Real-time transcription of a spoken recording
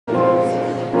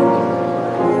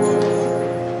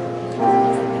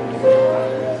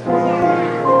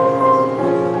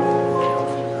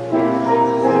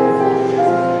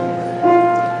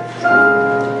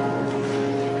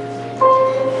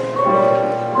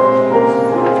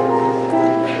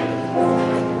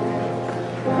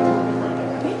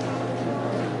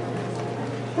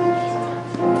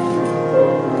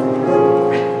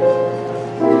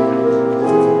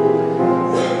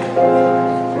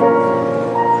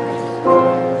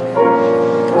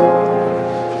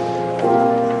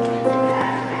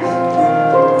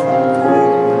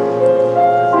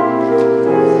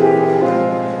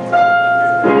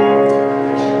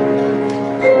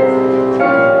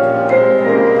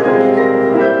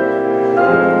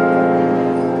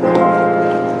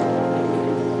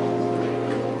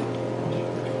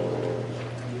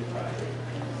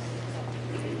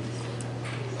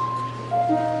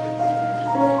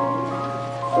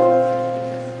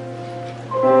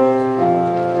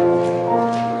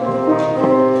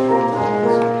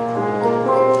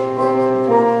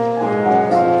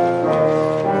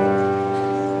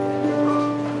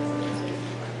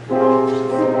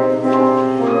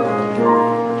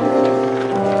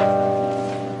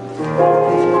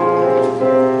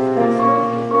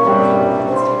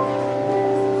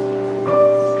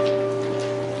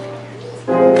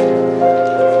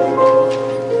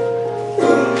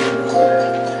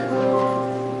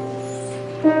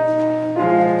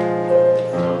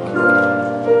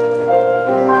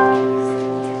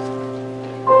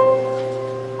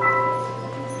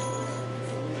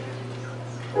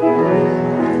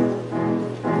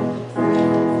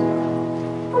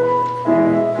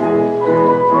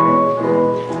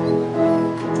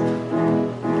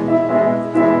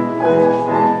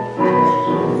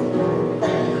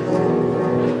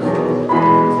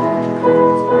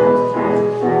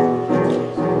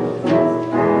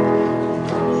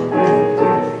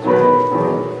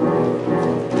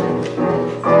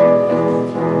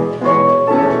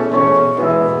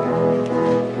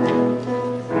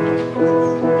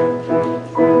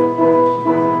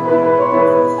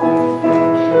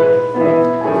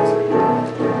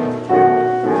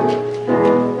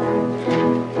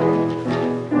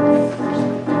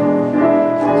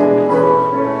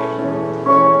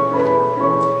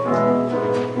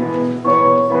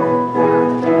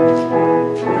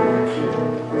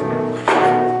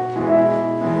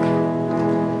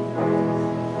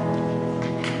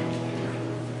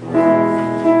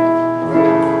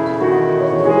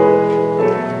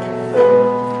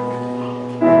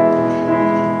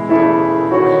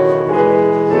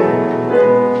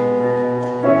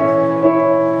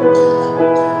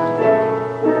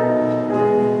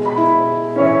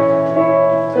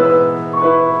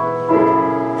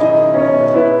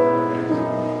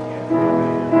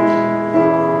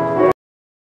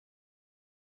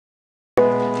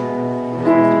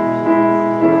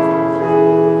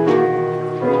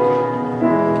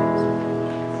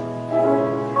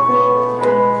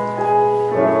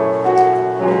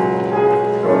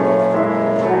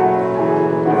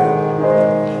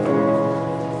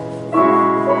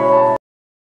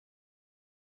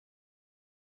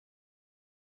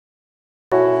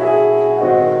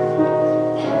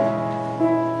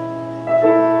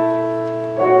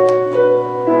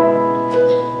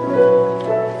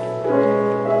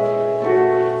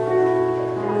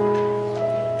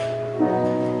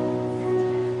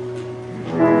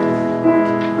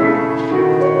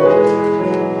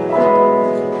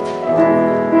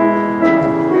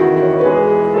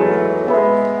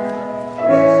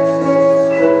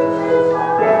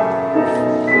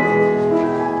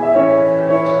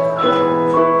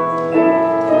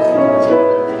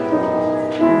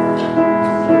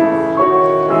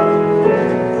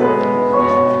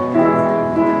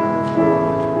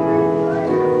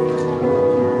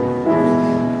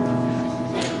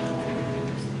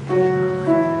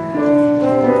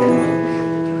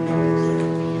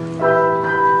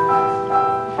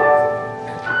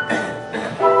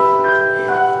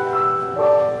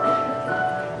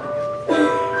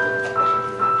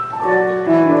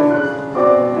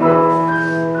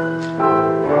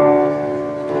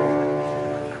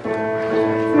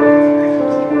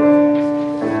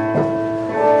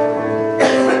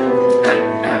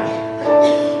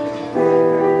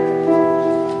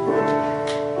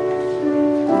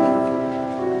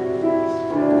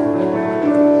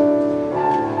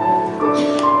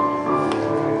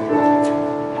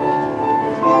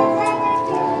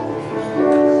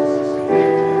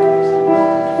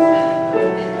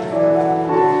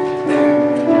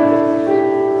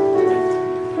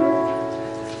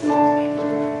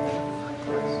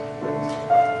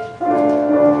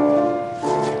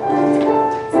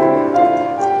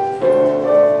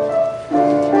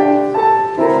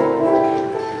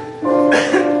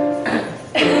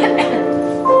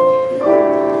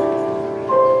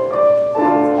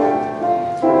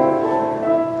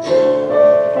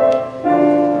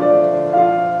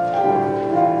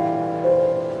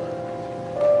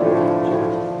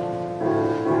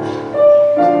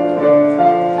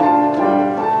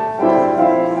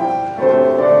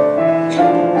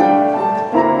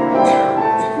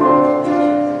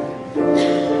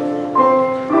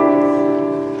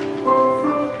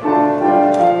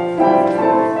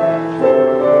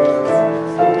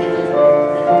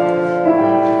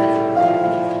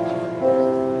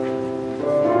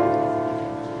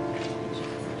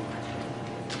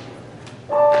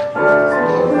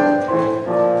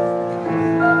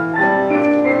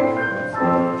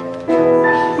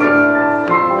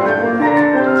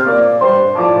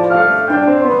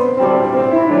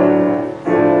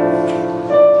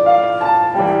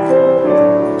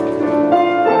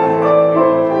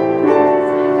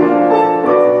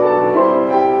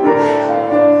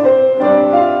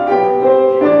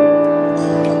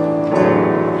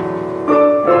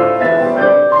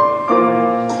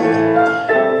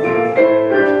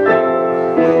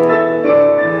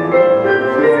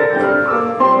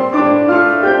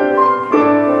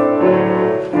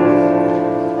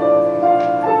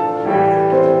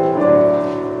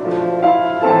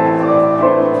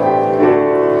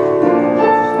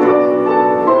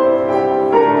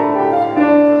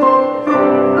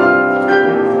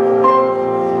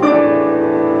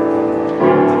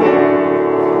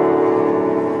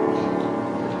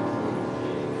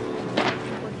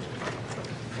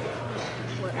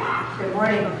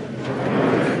morning.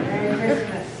 Merry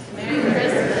Christmas. Merry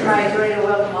Christmas. It's my joy to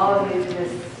welcome all of you to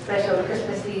this special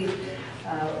Christmas Eve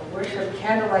worship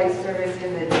candlelight service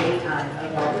in the daytime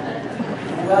of all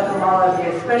time. Welcome all of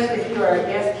you, especially if you are a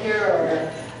guest here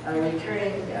or a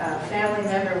returning family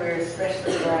member. We're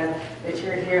especially glad that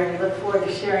you're here, and we look forward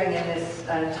to sharing in this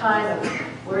time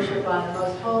of worship on the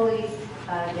most holy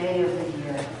day of the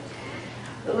year.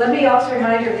 But let me also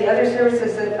remind you of the other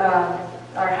services that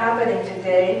are happening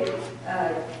today.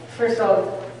 First of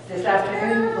all, this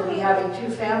afternoon we'll be having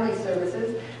 2 family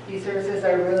services. These services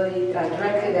are really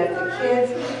directed at the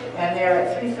kids, and they're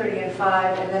at 3:30 and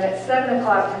 5. And then at 7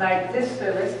 o'clock tonight, this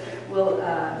service will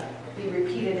be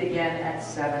repeated again at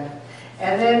 7.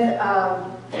 And then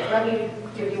let me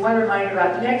give you one reminder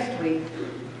about next week.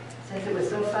 Since it was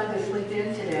so fun to sleep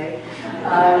in today,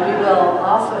 we will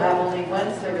also have only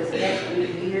one service next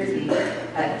week, New Year's Eve,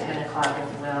 at 10 o'clock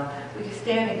as well. Would you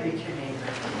stand and greet your neighbor?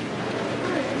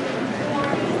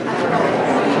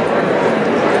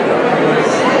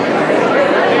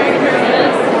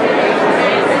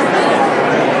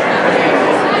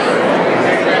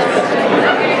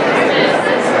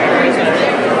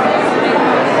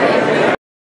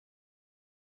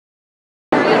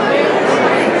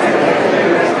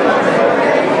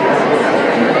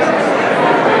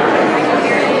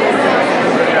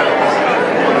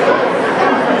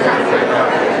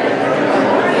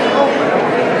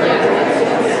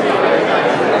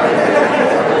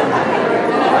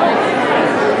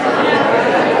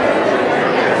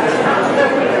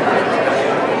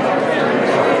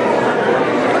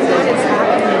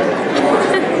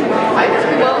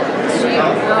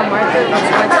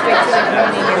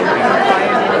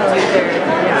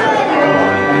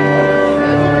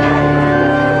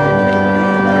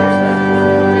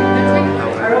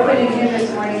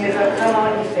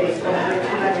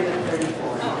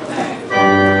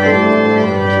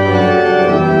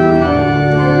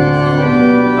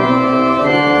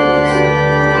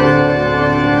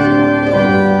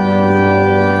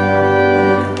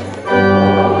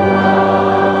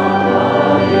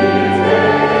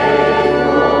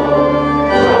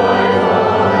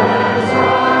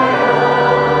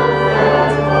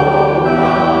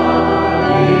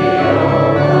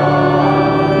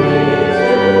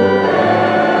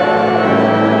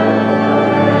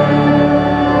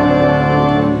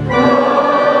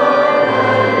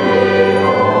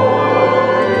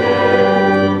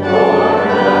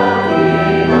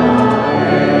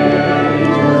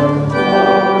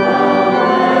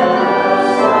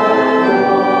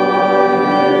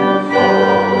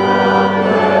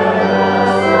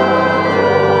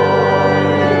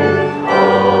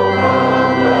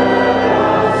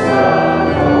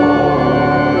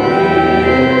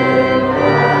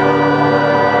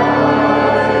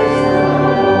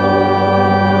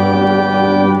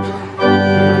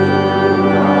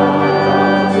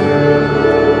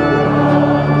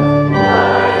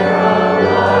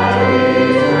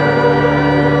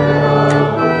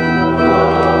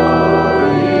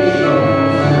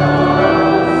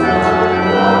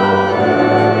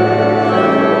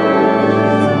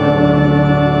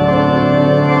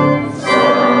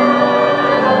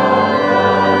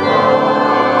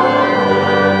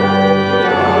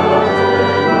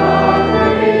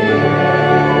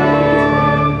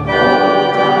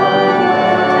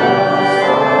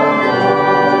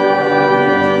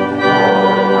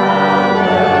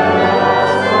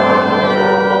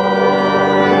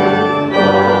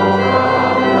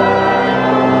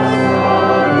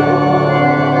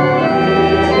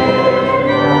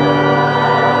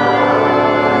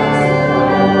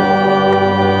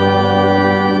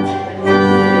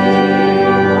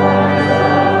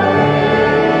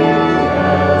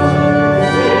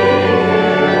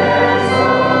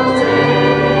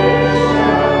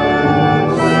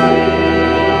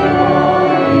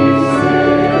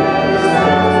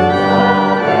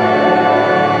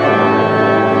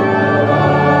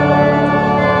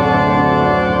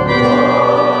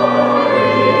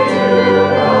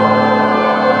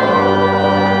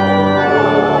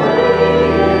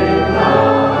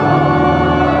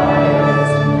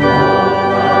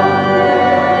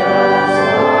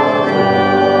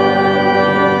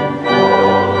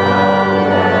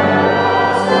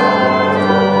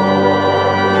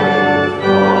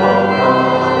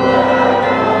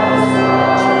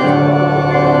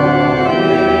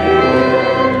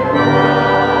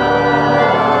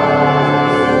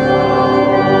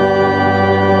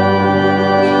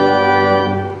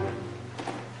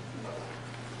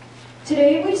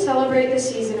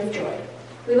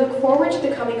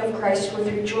 Christ with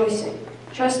rejoicing,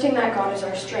 trusting that God is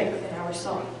our strength and our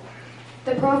song.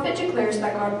 The prophet declares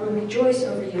that God will rejoice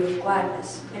over you with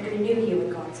gladness and renew you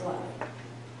with God's love.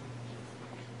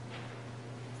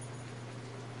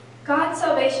 God's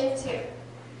salvation is here.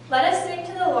 Let us sing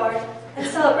to the Lord and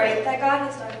celebrate that God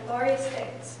has done glorious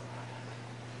things.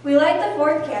 We light the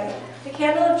fourth candle, the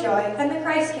candle of joy, and the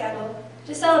Christ candle,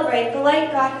 to celebrate the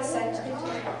light God has sent into the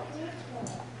world.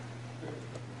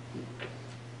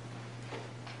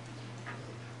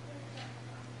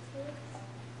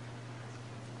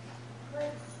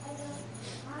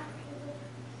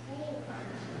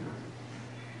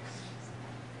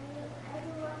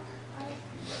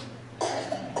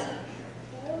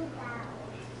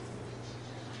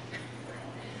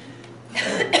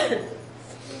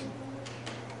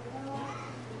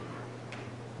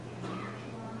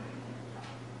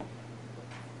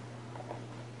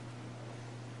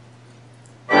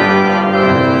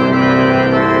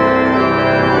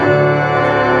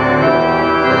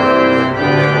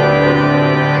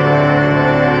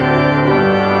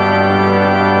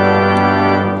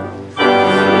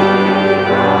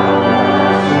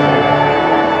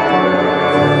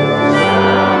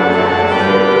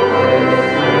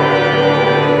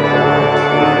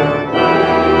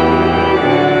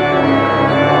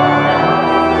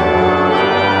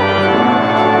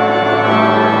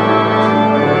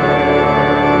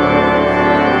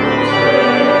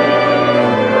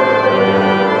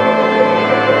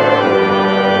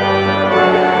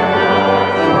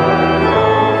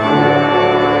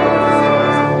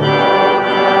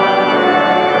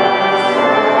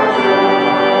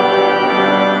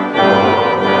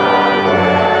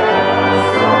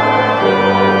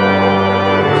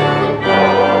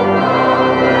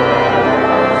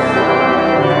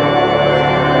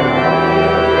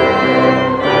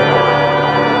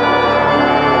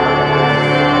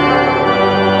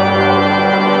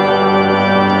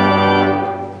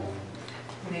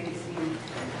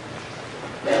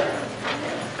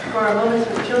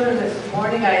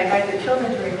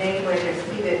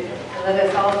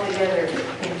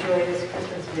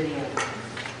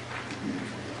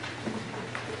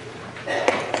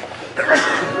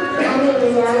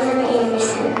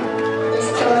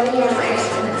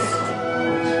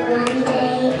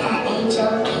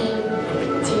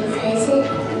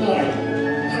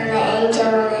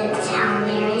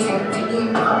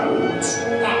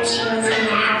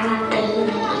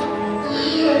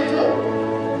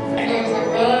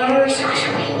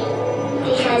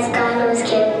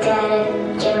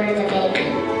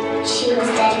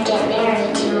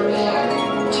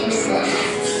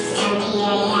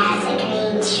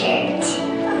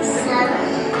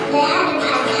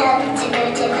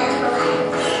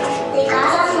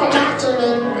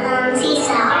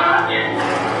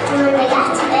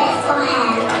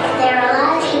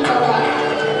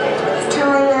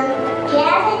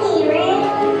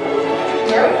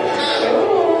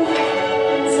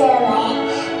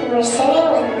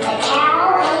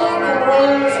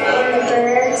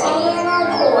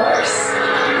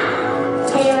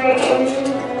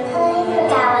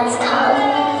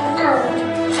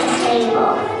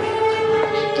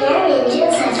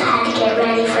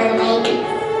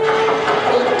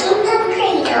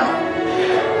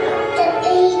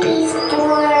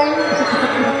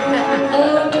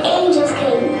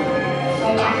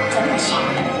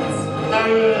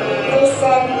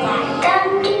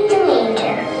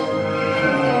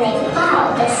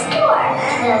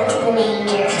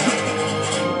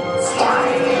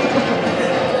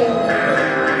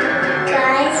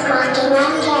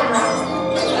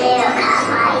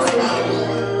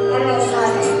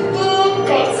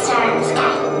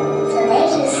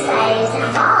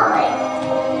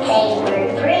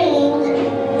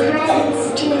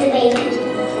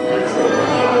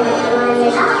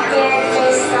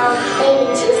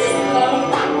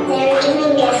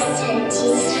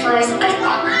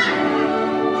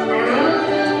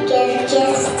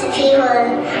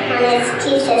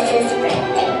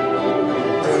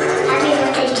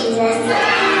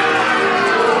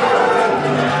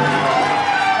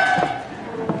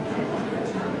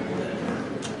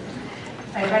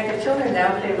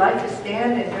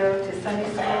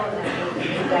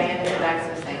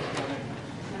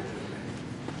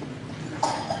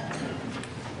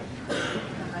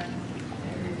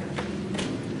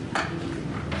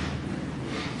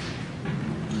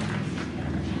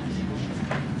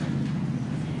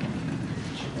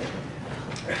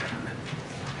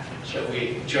 Shall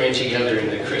we join together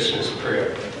in the Christmas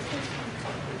prayer?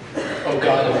 O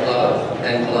God of love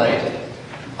and light,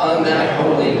 on that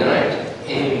holy night,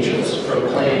 angels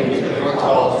proclaimed your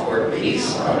call for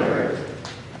peace on earth.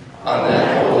 On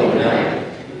that holy night,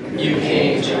 you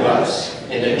came to us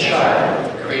in a child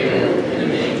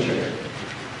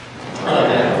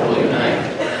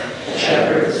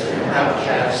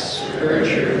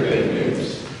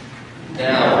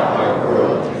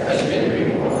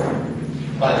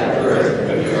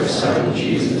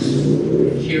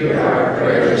Jesus, hear our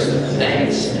prayers of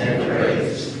thanks and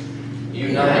praise.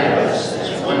 Unite us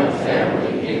as one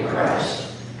family in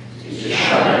Christ, to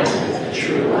shine with the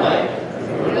true light of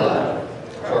your love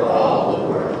for all the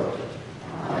world.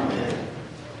 Amen.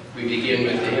 We begin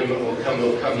with the hymn, O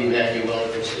come, Emmanuel,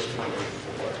 verses 1 and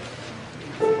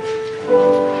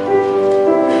 4.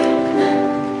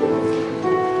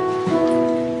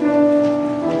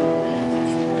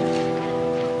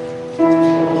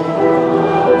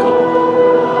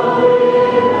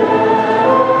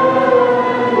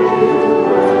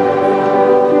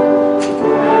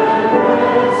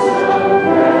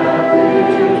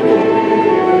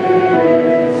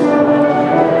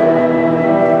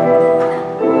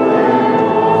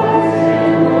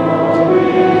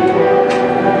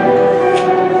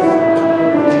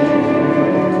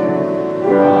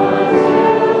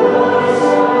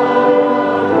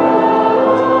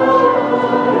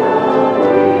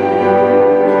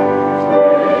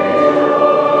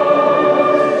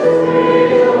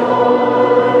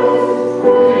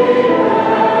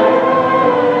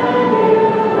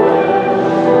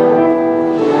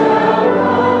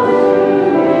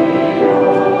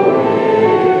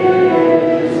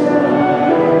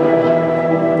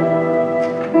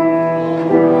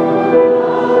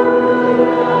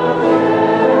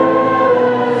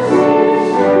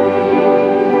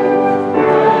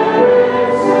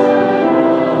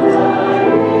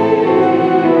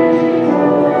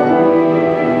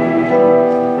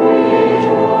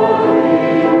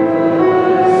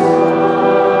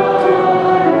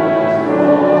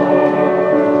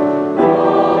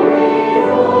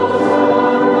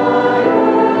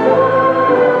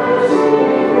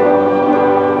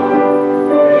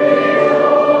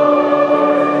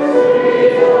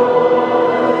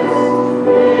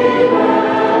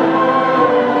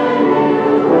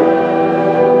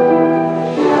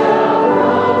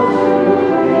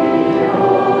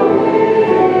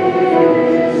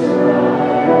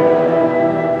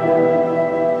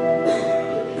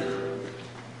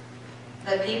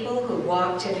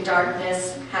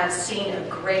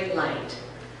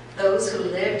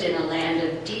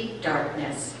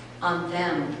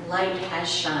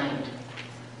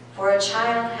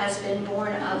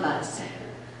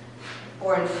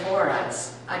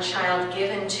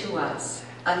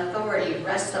 Authority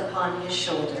rests upon his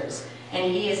shoulders,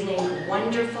 and he is named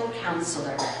Wonderful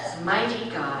Counselor, Mighty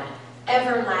God,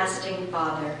 Everlasting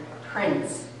Father,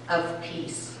 Prince of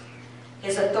Peace.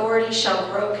 His authority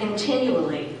shall grow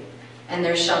continually, and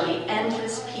there shall be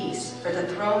endless peace for the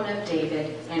throne of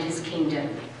David and his kingdom.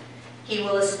 He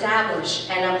will establish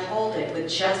and uphold it with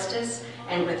justice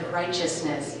and with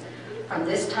righteousness from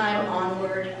this time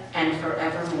onward and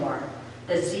forevermore.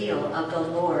 The zeal of the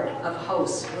Lord of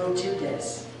hosts will do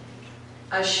this.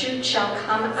 A shoot shall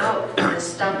come out from the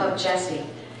stump of Jesse,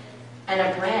 and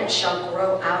a branch shall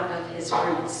grow out of his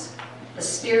roots. The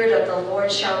Spirit of the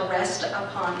Lord shall rest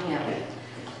upon him,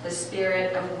 the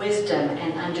Spirit of wisdom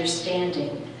and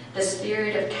understanding, the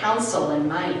Spirit of counsel and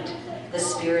might, the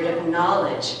Spirit of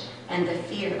knowledge and the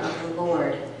fear of the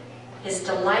Lord. His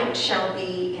delight shall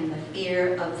be in the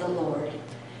fear of the Lord.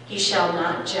 He shall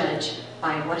not judge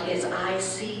by what his eyes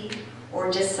see, or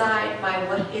decide by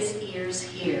what his ears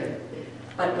hear.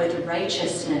 But with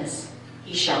righteousness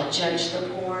he shall judge the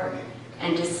poor,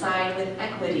 and decide with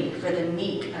equity for the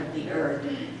meek of the earth.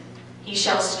 He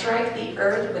shall strike the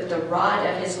earth with the rod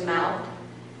of his mouth,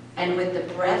 and with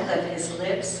the breath of his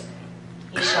lips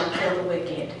he shall kill the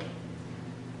wicked.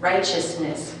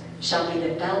 Righteousness shall be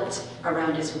the belt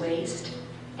around his waist,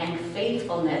 and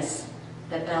faithfulness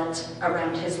the belt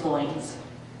around his loins.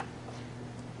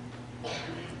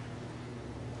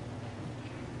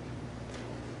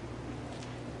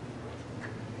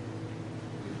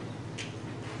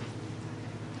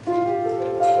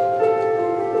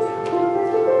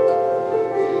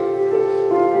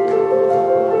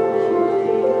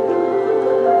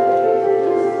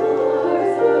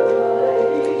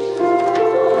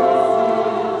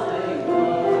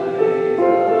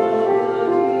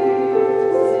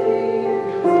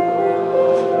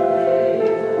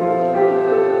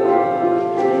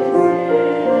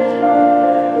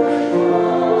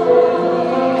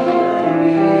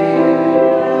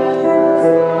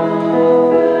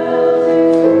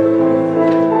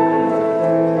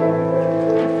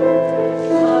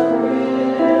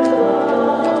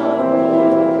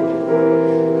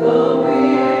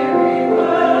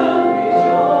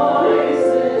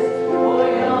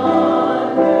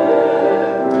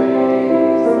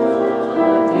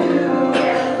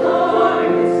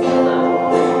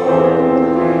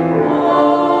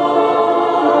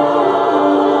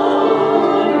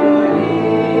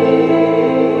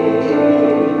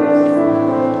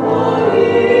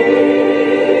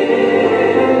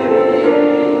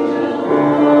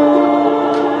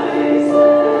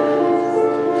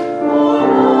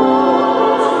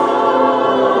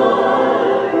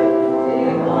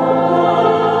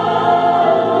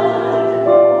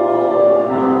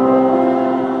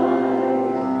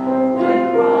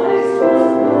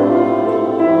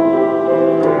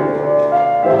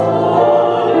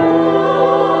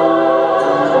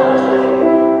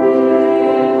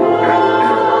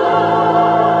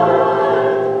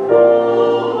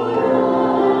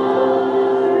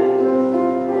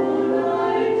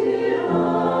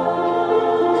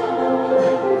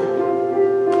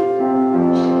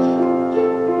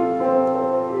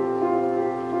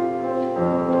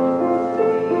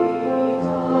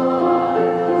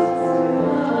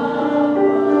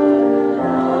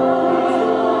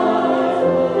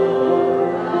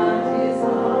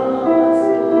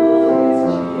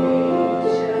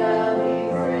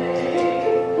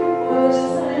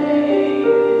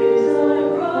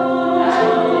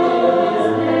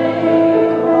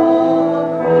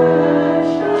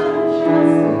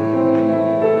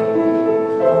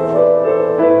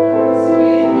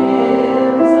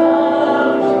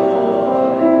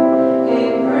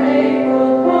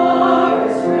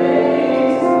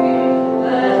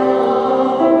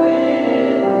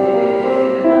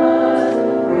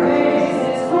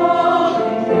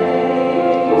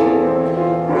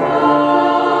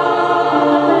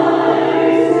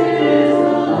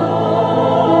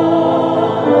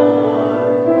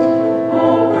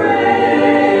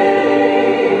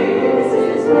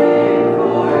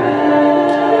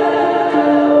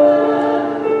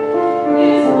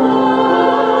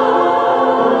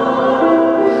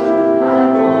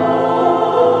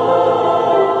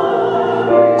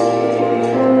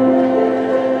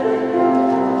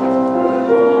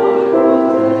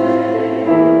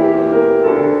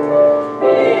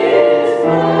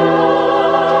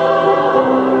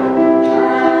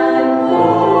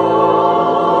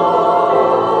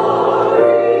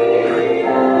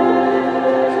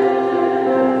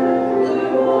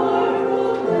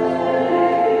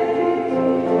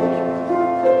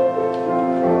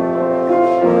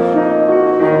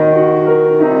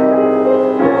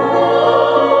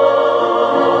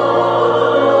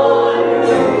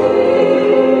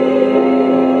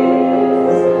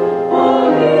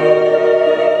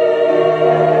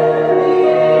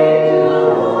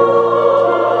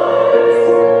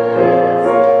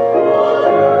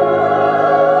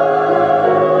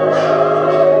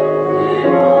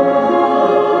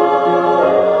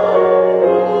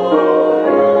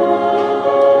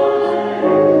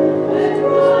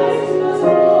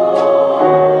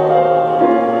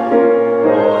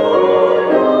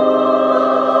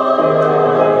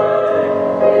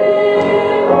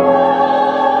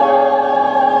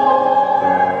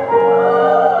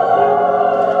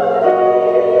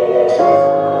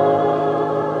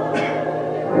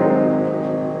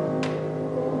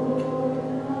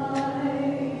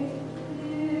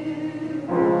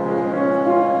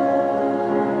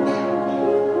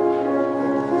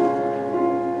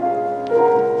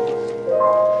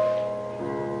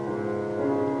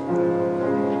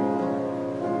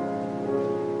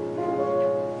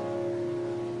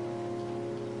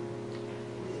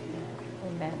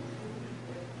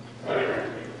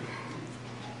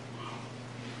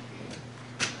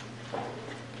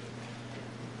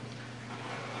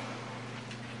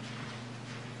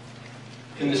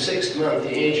 In the 6th month,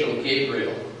 the angel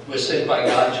Gabriel was sent by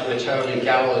God to a town in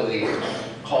Galilee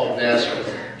called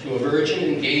Nazareth, to a virgin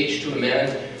engaged to a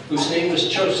man whose name was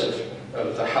Joseph,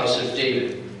 of the house of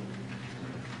David.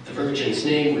 The virgin's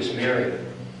name was Mary.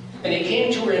 And he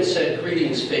came to her and said,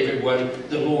 "Greetings, favored one,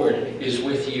 the Lord is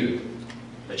with you."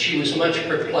 But she was much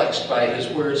perplexed by his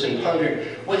words and pondered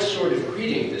what sort of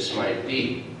greeting this might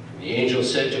be. And the angel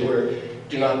said to her,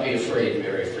 "Do not be afraid,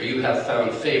 Mary, for you have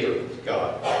found favor with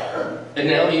God. And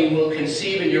now you will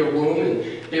conceive in your womb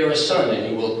and bear a son,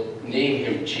 and you will name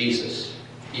him Jesus.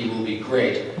 He will be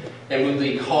great and will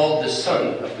be called the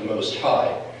Son of the Most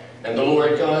High. And the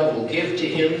Lord God will give to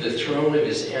him the throne of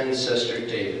his ancestor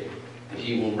David. And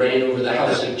he will reign over the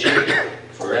house of Jacob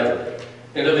forever.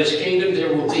 And of his kingdom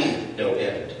there will be no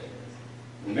end."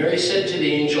 And Mary said to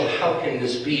the angel, "How can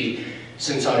this be,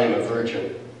 since I am a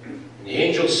virgin?" And the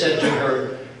angel said to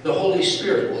her, "The Holy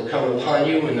Spirit will come upon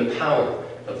you, and the power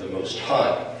of the Most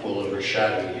High will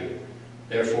overshadow you.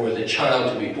 Therefore the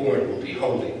child to be born will be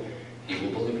holy. He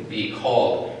will be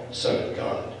called Son of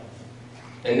God.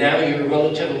 And now your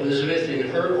relative Elizabeth, in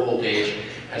her old age,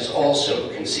 has also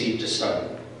conceived a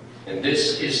son. And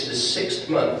this is the 6th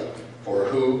month for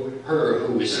her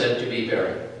who is said to be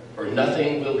barren, for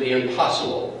nothing will be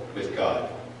impossible with God."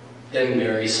 Then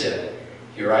Mary said,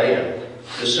 "Here I am,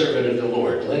 the servant of the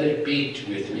Lord. Let it be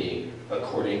with me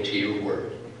according to your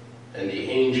word." And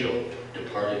the angel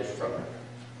departed from her.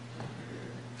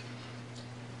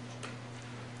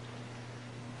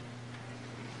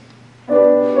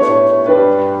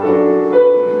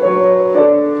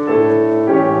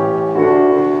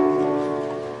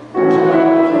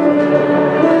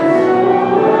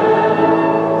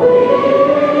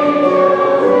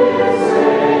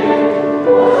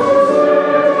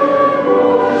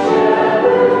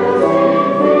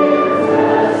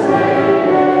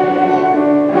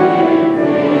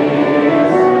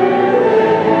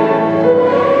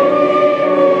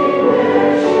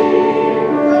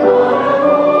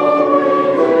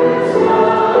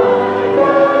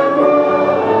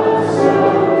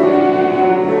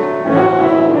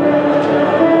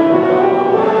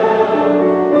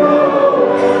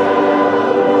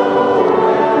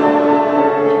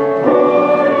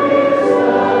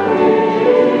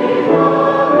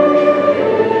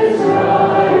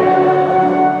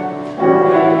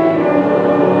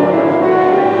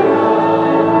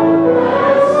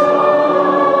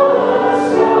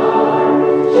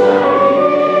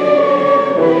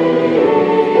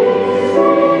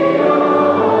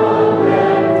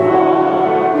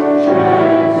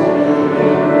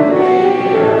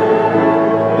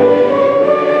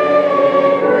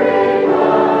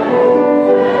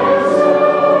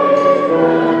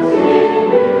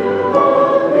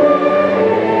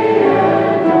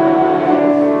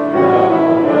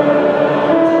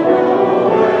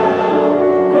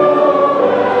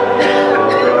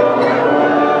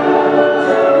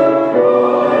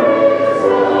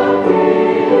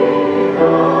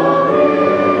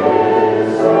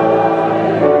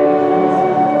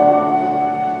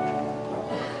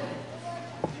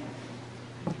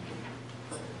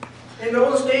 In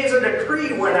those days, a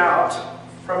decree went out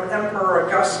from Emperor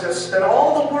Augustus that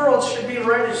all the world should be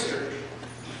registered.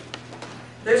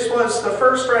 This was the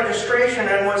first registration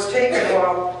and was taken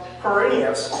while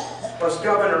Quirinius was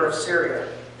governor of Syria.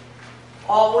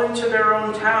 All went to their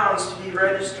own towns to be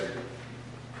registered.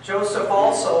 Joseph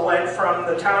also went from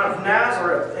the town of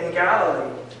Nazareth in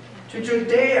Galilee to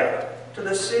Judea, to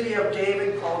the city of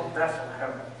David called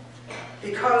Bethlehem,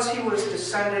 because he was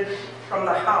descended from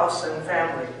the house and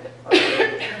family of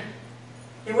David.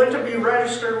 He went to be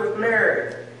registered with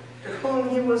Mary, to whom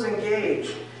he was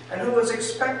engaged and who was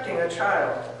expecting a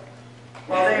child.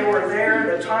 While they were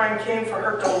there, the time came for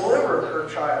her to deliver her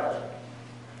child.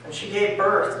 And she gave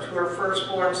birth to her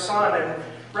firstborn son and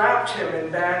wrapped him in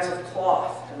bands of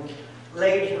cloth and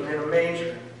laid him in a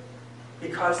manger,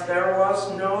 because there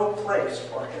was no place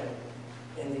for him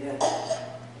in the inn.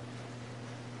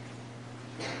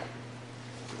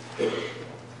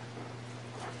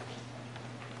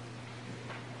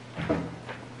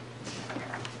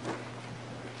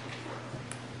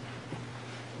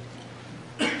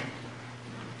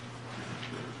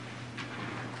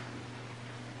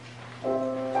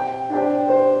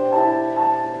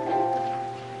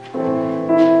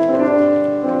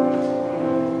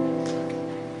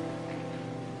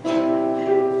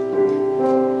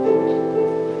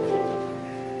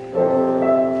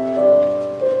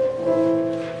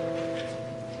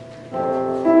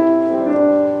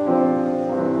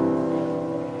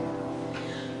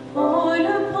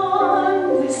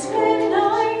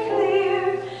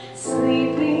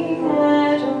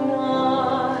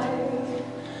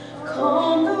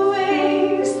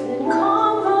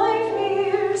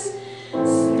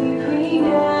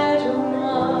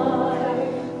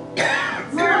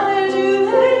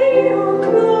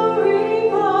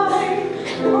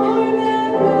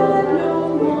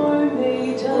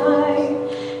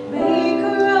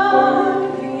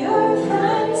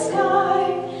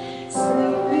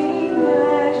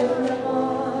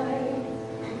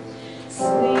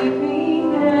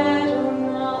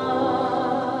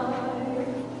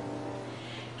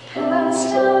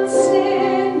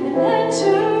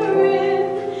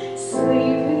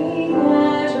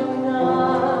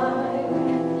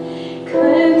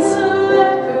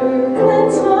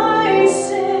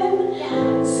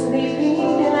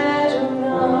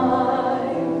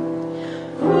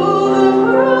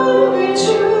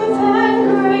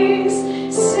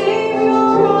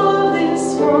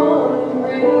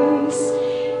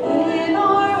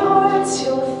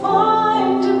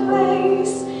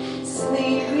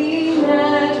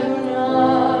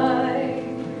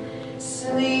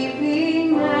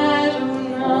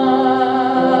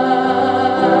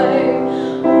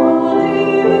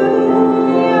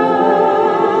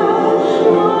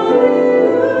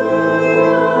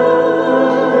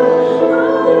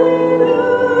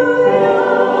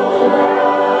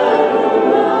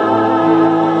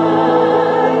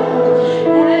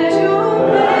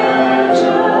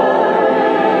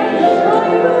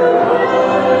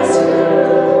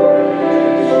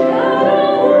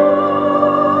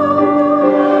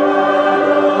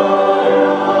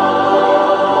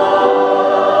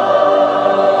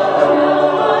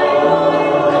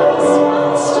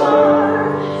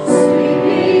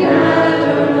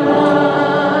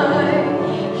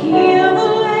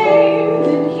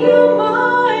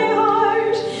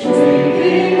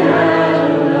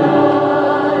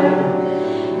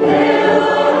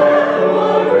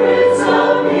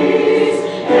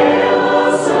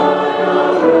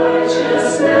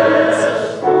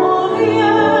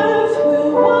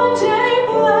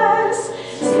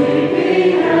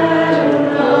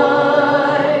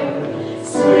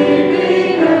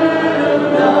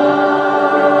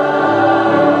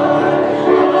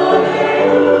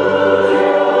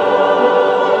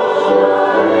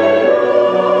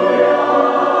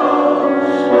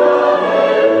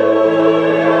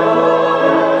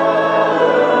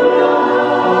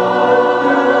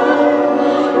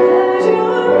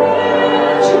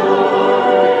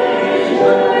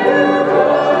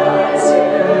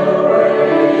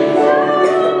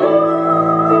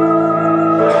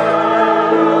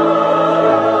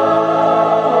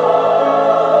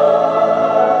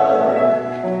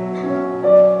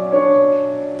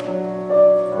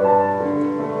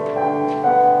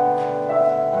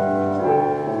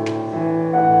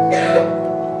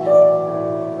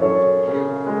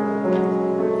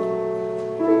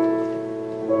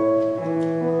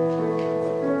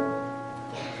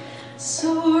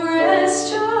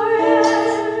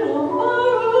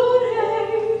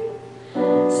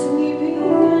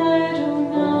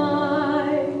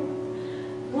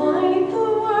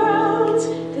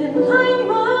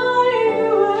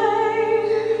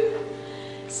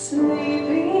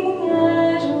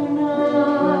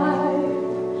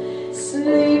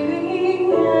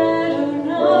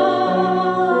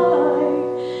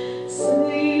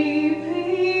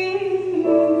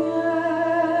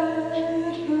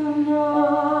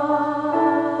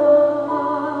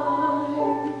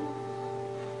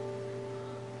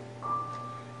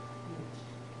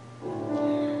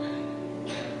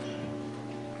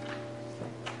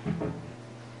 In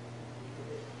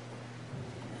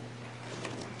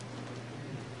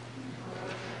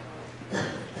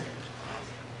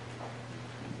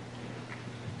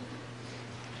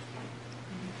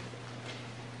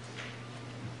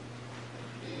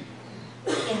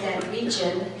that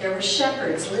region, there were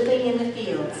shepherds living in the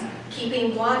fields,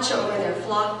 keeping watch over their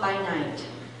flock by night.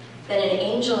 Then an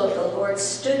angel of the Lord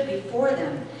stood before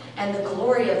them, and the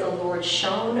glory of the Lord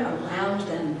shone around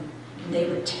them, and they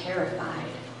were terrified.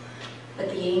 But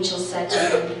the angel said to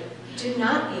them, "Do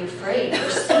not be afraid,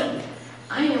 for see,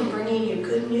 I am bringing you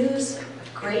good news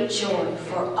of great joy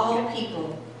for all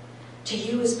people. To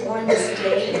you is born this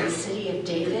day in the city of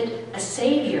David a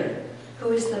Savior,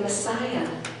 who is the Messiah,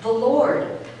 the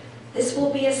Lord. This will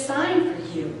be a sign for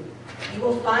you. You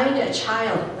will find a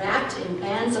child wrapped in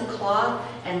bands of cloth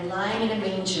and lying in a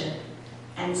manger."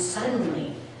 And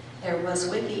suddenly there was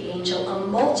with the angel a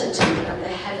multitude of the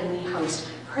heavenly host,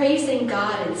 praising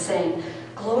God and saying,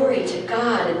 "Glory to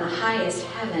God in the highest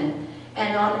heaven,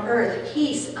 and on earth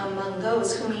peace among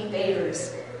those whom he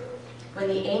favors." When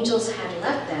the angels had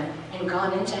left them and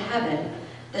gone into heaven,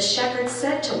 the shepherds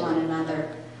said to one another,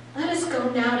 "Let us go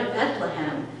now to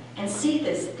Bethlehem and see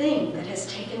this thing that has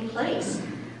taken place,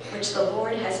 which the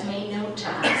Lord has made known to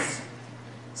us."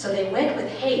 So they went with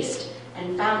haste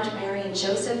and found Mary and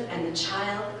Joseph and the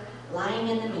child lying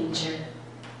in the manger.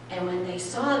 And when they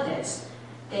saw this,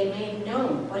 they made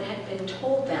known what had been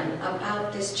told them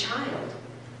about this child.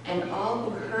 And all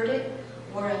who heard it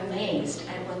were amazed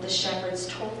at what the shepherds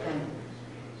told them.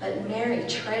 But Mary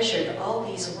treasured all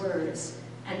these words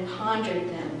and pondered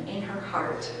them in her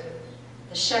heart.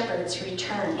 The shepherds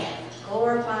returned,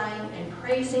 glorifying and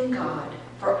praising God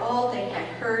for all they had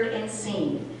heard and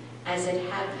seen, as it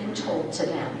had been told to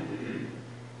them.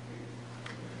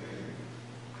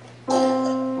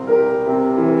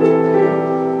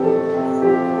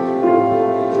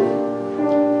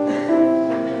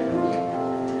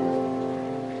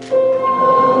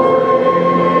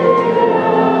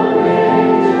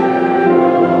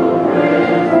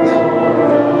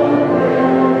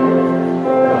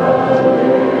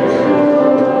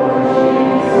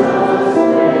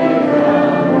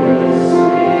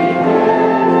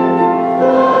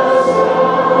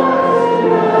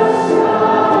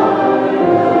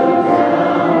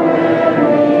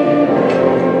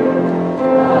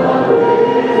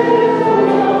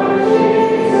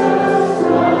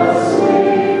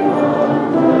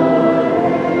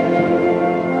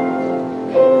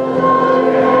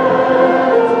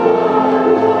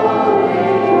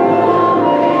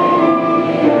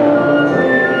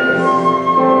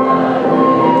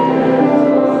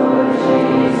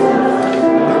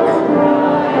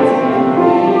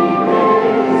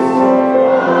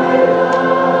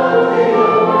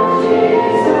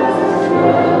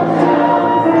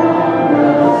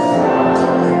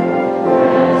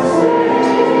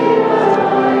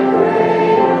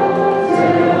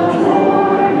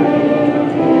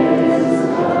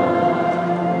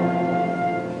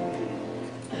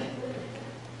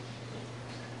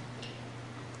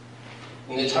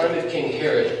 In the time of King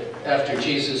Herod, after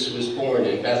Jesus was born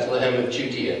in Bethlehem of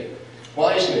Judea,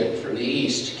 wise men from the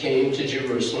east came to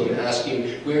Jerusalem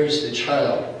asking, "Where is the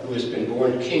child who has been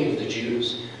born King of the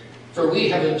Jews? For we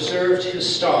have observed his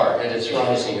star at its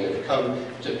rising and have come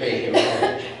to pay him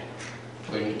homage."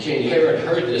 When King Herod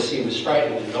heard this, he was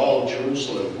frightened, and all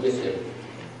Jerusalem with him.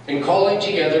 And calling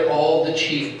together all the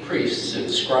chief priests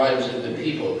and scribes of the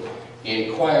people, he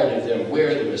inquired of them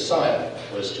where the Messiah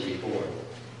was to be born.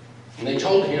 And they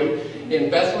told him, "In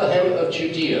Bethlehem of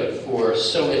Judea, for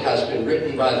so it has been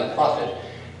written by the prophet,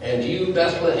 and you,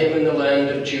 Bethlehem, in the land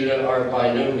of Judah, are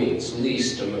by no means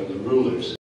least among the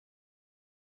rulers.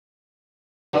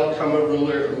 There shall come a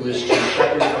ruler who is to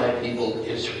shepherd my people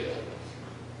Israel."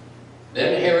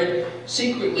 Then Herod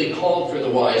secretly called for the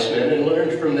wise men and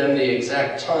learned from them the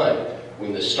exact time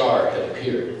when the star had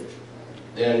appeared.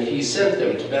 Then he sent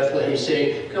them to Bethlehem,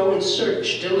 saying, "Go and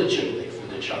search diligently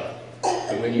for the child.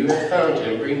 And when you have found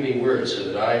him, bring me word so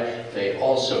that I may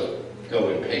also go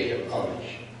and pay him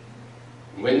homage."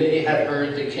 And when they had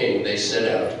heard the king, they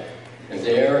set out, and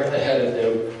there ahead of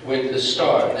them went the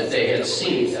star that they had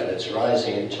seen at its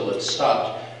rising until it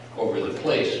stopped over the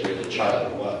place where the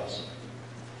child was.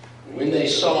 And when they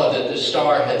saw that the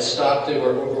star had stopped, they were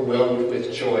overwhelmed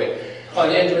with joy.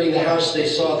 On entering the house, they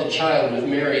saw the child with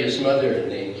Mary, his mother,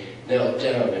 and they knelt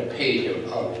down and paid him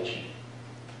homage.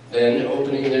 Then,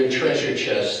 opening their treasure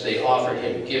chests, they offered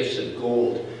him gifts of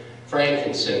gold,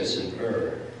 frankincense, and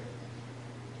myrrh.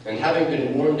 And having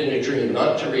been warned in a dream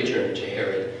not to return to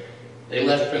Herod, they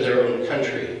left for their own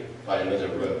country by another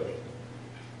road.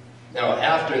 Now,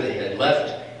 after they had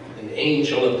left in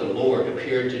angel of the Lord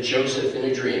appeared to Joseph in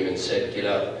a dream and said, "Get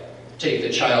up, take the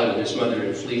child and his mother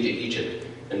and flee to Egypt,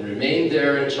 and remain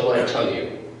there until I tell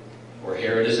you, for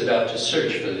Herod is about to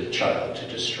search for the child to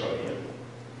destroy him."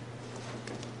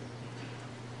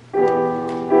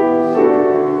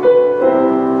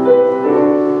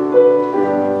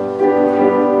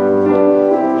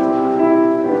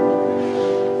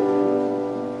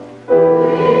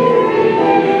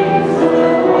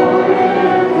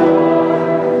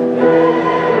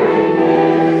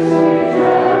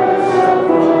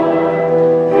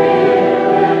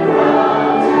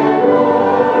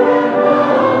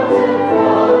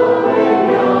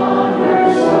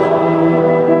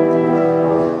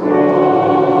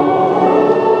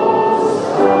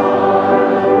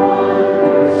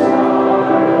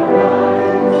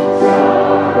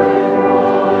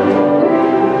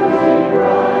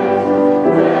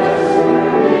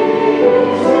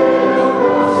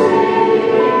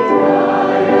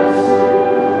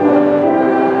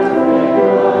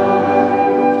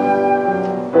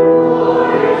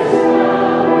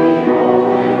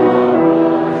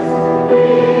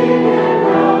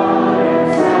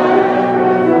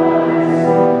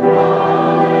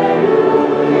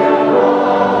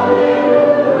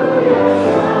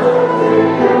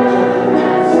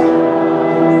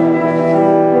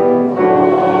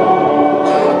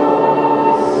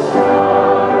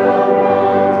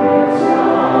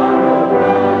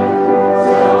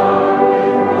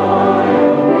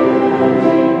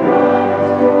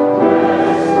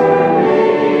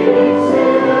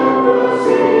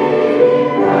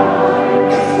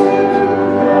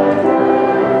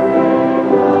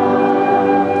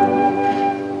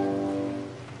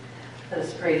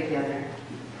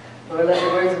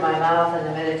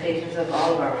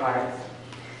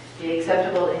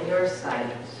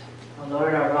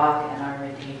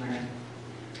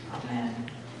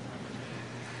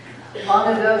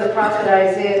 Long ago, the prophet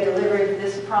Isaiah delivered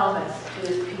this promise to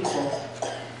his people.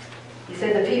 He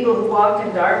said, "The people who walked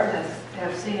in darkness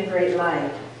have seen a great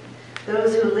light.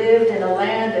 Those who lived in a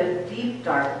land of deep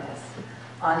darkness,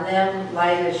 on them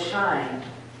light has shined."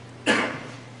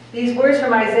 These words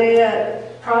from Isaiah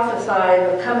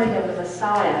prophesied the coming of the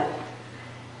Messiah.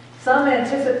 Some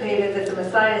anticipated that the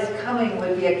Messiah's coming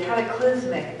would be a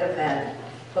cataclysmic event,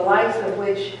 the likes of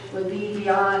which would be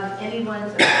beyond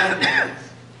anyone's imaginings.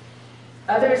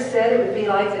 Others said it would be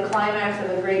like the climax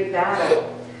of a great battle,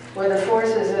 where the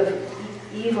forces of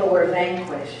evil were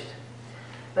vanquished.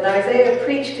 But Isaiah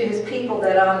preached to his people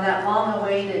that on that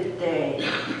long-awaited day,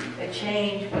 a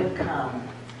change would come.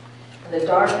 And the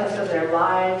darkness of their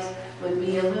lives would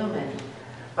be illumined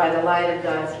by the light of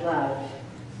God's love.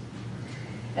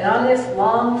 And on this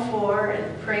longed-for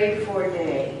and prayed-for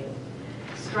day,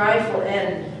 strife will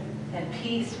end and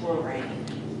peace will reign.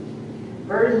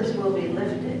 Burdens will be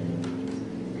lifted.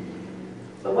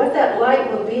 But what that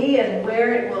light will be and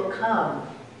where it will come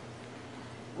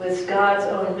was God's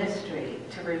own mystery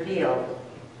to reveal.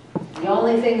 The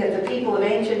only thing that the people of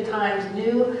ancient times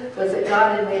knew was that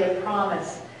God had made a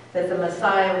promise that the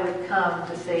Messiah would come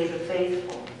to save the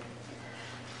faithful.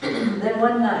 Then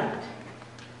one night,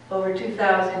 over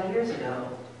 2,000 years ago,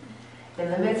 in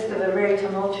the midst of a very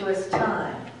tumultuous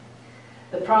time,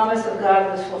 the promise of God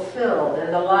was fulfilled,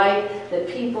 and the light that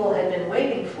people had been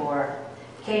waiting for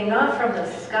came not from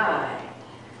the sky,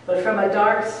 but from a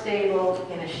dark stable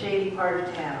in a shady part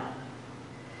of town.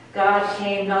 God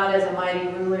came not as a mighty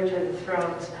ruler to the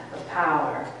thrones of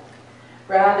power.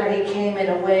 Rather, he came in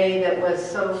a way that was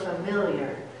so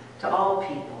familiar to all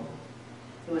people.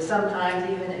 It was sometimes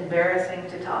even embarrassing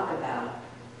to talk about.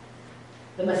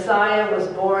 The Messiah was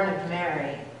born of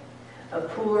Mary, a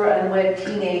poor, unwed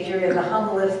teenager in the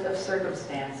humblest of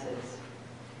circumstances.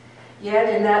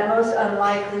 Yet, in that most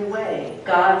unlikely way,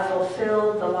 God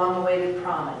fulfilled the long-awaited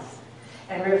promise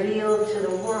and revealed to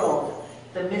the world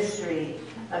the mystery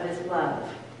of his love.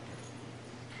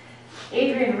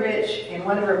 Adrienne Rich, in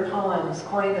one of her poems,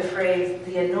 coined the phrase,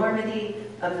 "the enormity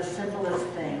of the simplest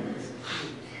things."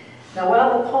 Now,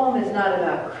 while the poem is not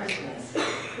about Christmas,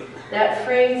 that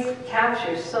phrase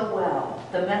captures so well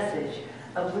the message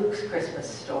of Luke's Christmas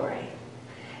story.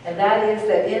 And that is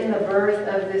that in the birth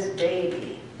of this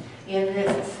baby, in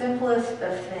this simplest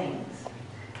of things,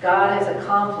 God has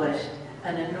accomplished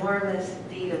an enormous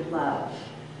deed of love.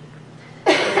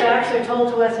 The facts are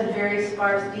told to us in very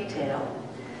sparse detail.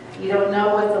 We don't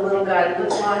know what the little guy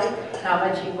looked like, how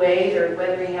much he weighed, or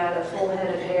whether he had a full head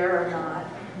of hair or not.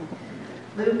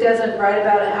 Luke doesn't write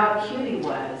about how cute he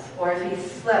was, or if he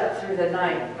slept through the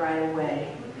night right away.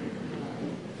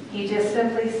 He just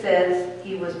simply says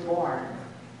he was born.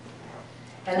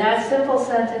 And that simple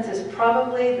sentence is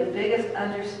probably the biggest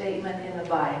understatement in the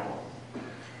Bible.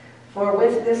 For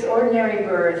with this ordinary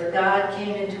birth, God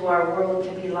came into our world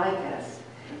to be like us,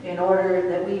 in order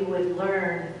that we would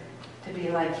learn to be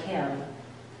like Him.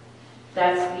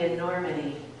 That's the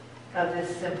enormity of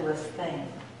this simplest thing.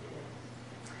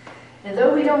 And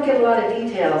though we don't get a lot of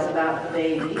details about the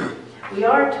baby, we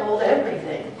are told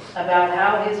everything about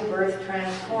how his birth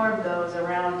transformed those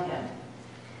around him.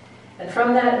 And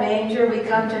from that manger, we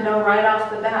come to know right off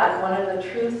the bat one of the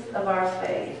truths of our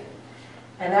faith.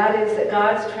 And that is that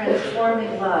God's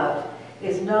transforming love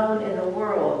is known in the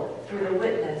world through the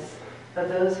witness of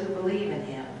those who believe in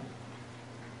Him.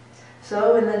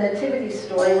 So in the Nativity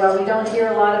story, while we don't hear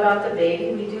a lot about the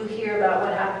baby, we do hear about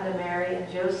what happened to Mary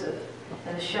and Joseph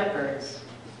and the shepherds.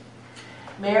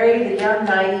 Mary, the young,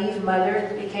 naive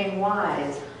mother, became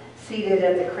wise, seated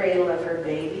at the cradle of her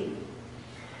baby.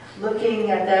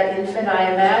 Looking at that infant,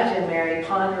 I imagine Mary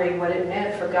pondering what it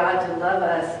meant for God to love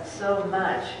us so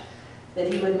much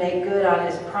that He would make good on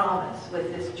His promise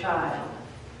with this child.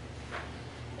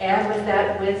 And with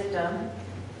that wisdom,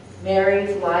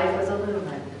 Mary's life was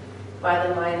illumined by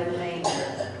the light of the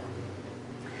manger.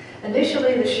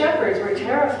 Initially, the shepherds were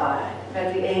terrified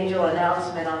at the angel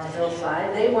announcement on the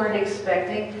hillside. They weren't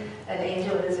expecting an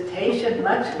angel visitation,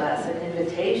 much less an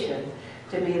invitation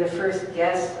to be the first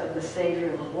guest of the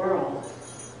Savior of the world.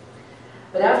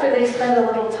 But after they spent a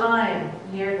little time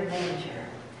near the manger,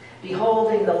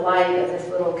 beholding the light of this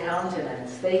little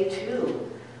countenance, they too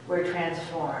were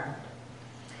transformed.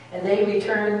 And they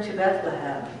returned to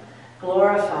Bethlehem,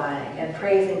 glorifying and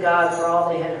praising God for all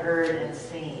they had heard and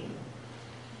seen.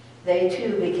 They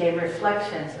too became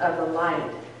reflections of the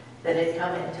light that had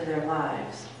come into their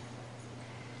lives.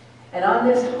 And on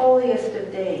this holiest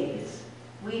of days,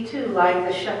 we too, like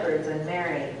the shepherds and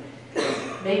Mary,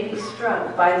 may be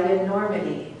struck by the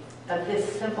enormity of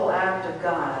this simple act of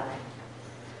God.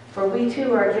 For we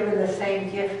too are given the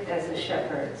same gift as the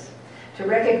shepherds, to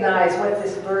recognize what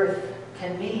this birth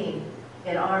can mean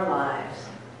in our lives.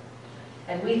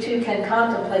 And we too can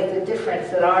contemplate the difference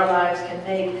that our lives can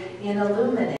make in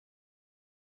illuminating.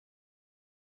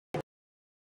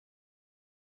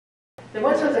 There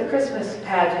once was a Christmas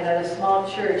pageant at a small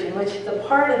church in which the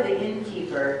part of the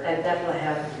innkeeper at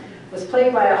Bethlehem was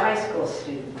played by a high school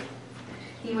student.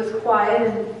 He was quiet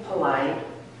and polite,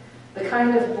 the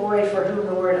kind of boy for whom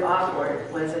the word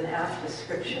awkward was an apt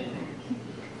description.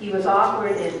 He was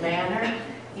awkward in manner,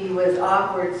 he was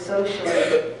awkward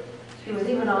socially, he was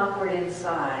even awkward in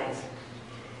size.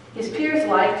 His peers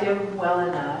liked him well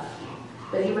enough,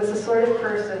 but he was the sort of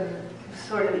person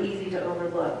sort of easy to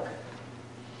overlook.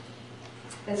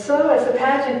 And so as the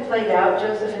pageant played out,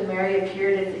 Joseph and Mary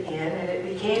appeared at the inn, and it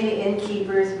became the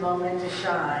innkeeper's moment to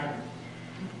shine.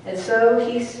 And so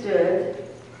he stood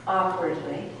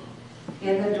awkwardly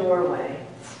in the doorway,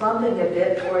 slumping a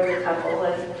bit toward the couple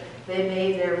as they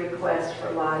made their request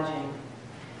for lodging.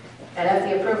 And at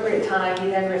the appropriate time, he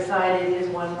then recited his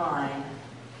one line,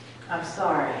 "I'm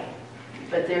sorry,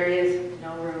 but there is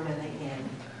no room in the inn."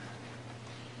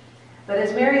 But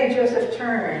as Mary and Joseph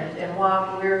turned and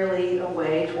walked wearily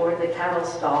away toward the cattle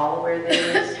stall where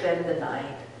they would spend the night,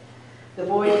 the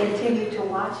boy continued to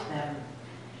watch them,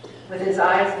 with his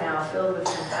eyes now filled with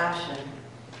compassion.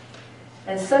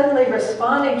 And suddenly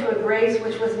responding to a grace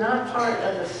which was not part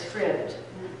of the script,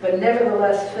 but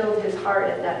nevertheless filled his heart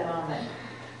at that moment,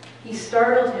 he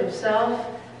startled himself,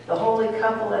 the holy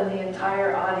couple, and the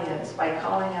entire audience by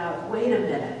calling out, "Wait a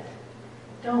minute,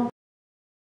 don't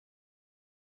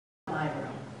my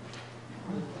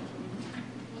room."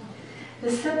 The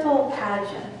simple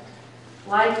pageant,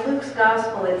 like Luke's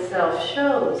gospel itself,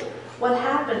 shows what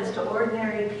happens to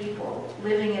ordinary people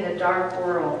living in a dark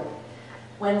world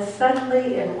when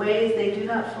suddenly, in ways they do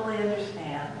not fully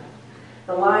understand,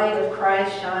 the light of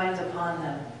Christ shines upon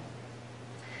them.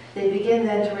 They begin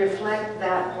then to reflect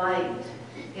that light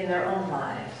in their own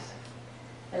lives.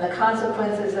 And the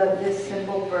consequences of this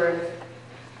simple birth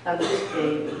of this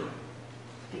baby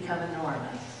become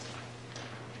enormous.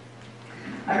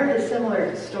 I heard a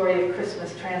similar story of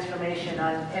Christmas transformation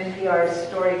on NPR's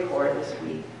StoryCorps this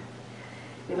week.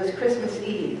 It was Christmas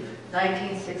Eve,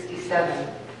 1967.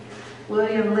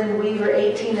 William Lynn Weaver,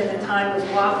 18 at the time, was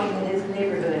walking in his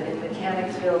neighborhood in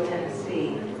Mechanicsville,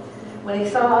 Tennessee, when he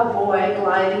saw a boy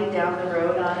gliding down the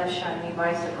road on a shiny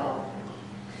bicycle.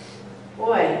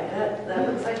 "Boy, that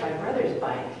looks like my brother's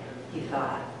bike," he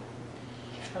thought.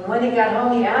 And when he got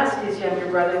home, he asked his younger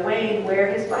brother, Wayne, where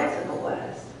his bicycle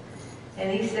was.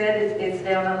 And he said, it's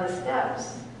down on the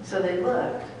steps. So they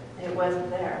looked. It wasn't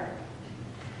there.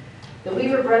 The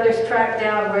Weaver brothers tracked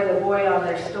down where the boy on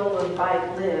their stolen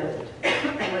bike lived.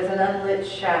 It was an unlit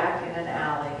shack in an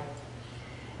alley.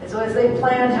 And so as they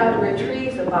planned how to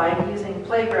retrieve the bike using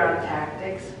playground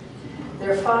tactics,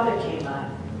 their father came up.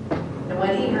 And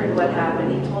when he heard what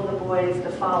happened, he told the boys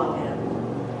to follow him.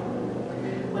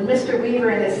 When Mr. Weaver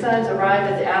and his sons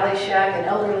arrived at the alley shack, an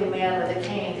elderly man with a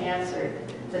cane answered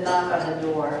the knock on the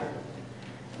door.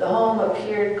 The home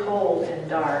appeared cold and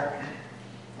dark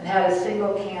and had a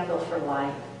single candle for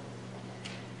light.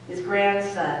 His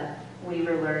grandson,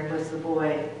 Weaver learned, was the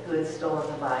boy who had stolen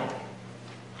the bike.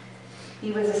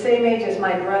 He was the same age as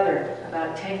my brother,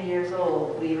 about 10 years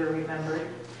old, Weaver remembered.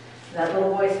 That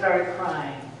little boy started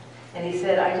crying, and he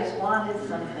said, "I just wanted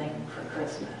something for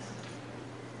Christmas."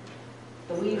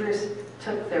 The Weavers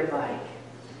took their bike,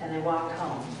 and they walked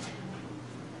home.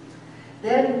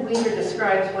 Then Weaver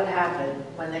describes what happened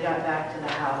when they got back to the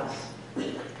house.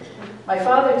 My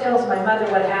father tells my mother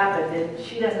what happened, and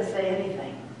she doesn't say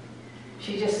anything.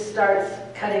 She just starts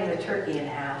cutting the turkey in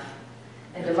half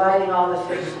and dividing all the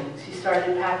fixings. She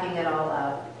started packing it all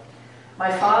up.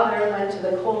 My father went to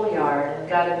the coal yard and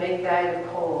got a big bag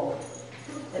of coal.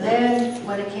 And then,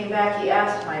 when he came back, he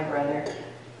asked my brother,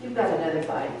 "You've got another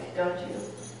bike, don't you?"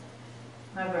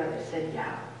 My brother said,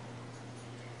 "Yeah."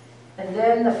 And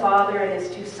then the father and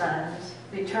his two sons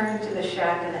returned to the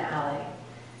shack in the alley,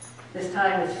 this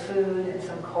time with food and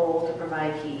some coal to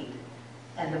provide heat,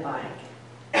 and the bike.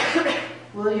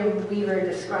 William Weaver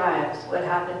describes what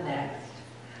happened next.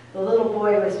 The little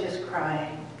boy was just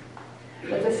crying.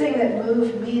 But the thing that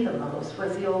moved me the most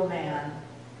was the old man.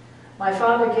 My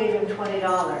father gave him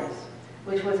 $20,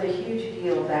 which was a huge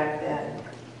deal back then.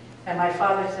 And my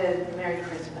father said, "Merry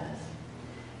Christmas."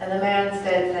 And the man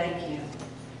said, "Thank you,"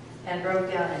 and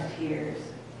broke down in tears.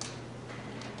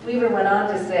 Weaver went on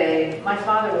to say, "My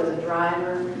father was a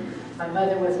driver, my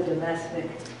mother was a domestic,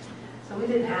 so we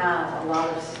didn't have a lot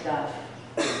of stuff.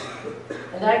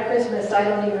 And that Christmas, I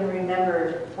don't even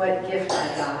remember what gift I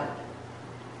got,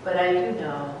 but I do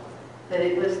know that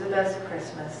it was the best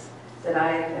Christmas that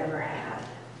I have ever had."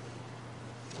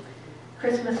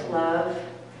 Christmas love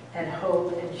and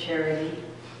hope and charity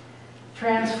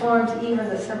transforms even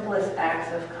the simplest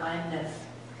acts of kindness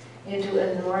into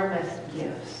enormous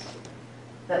gifts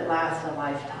that last a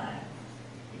lifetime.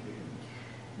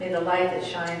 May the light that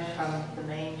shines from the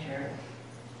manger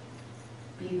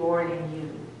be born in you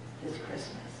this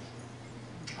Christmas.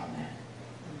 Amen.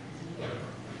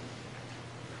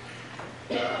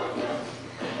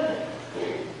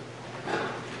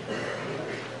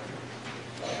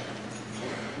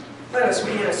 Let us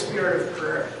be in a spirit of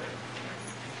prayer.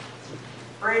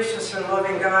 Gracious and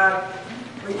loving God,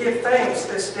 we give thanks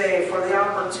this day for the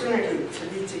opportunity to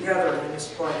be together in this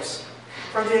place,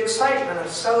 for the excitement of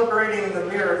celebrating the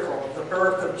miracle of the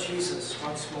birth of Jesus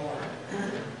once more,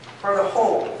 for the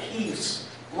hope, peace,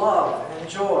 love, and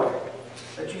joy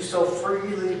that you so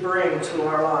freely bring to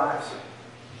our lives.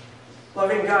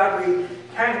 Loving God, we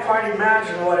can't quite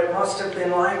imagine what it must have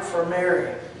been like for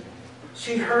Mary.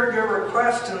 She heard your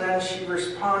request and then she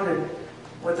responded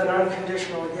with an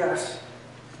unconditional yes.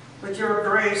 With your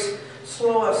grace,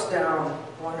 slow us down,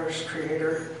 wondrous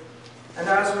Creator. And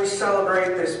as we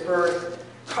celebrate this birth,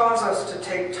 cause us to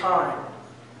take time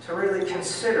to really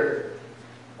consider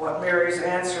what Mary's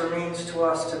answer means to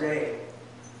us today,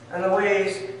 and the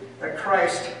ways that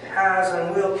Christ has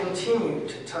and will continue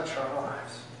to touch our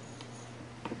lives.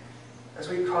 As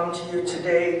we come to you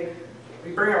today,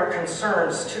 we bring our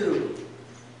concerns too,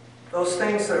 those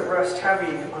things that rest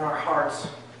heavy on our hearts,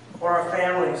 or our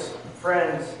families,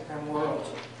 friends, and world.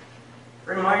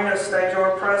 Remind us that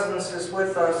your presence is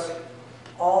with us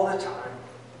all the time,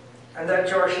 and that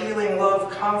your healing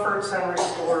love comforts and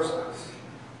restores us.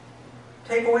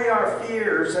 Take away our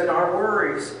fears and our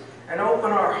worries, and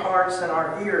open our hearts and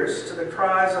our ears to the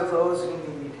cries of those in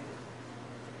need.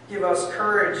 Give us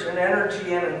courage and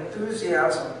energy and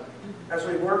enthusiasm as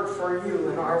we work for you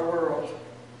in our world.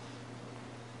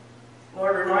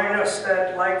 Lord, remind us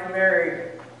that, like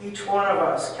Mary, each one of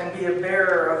us can be a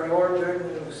bearer of your good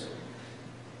news.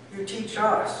 You teach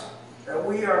us that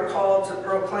we are called to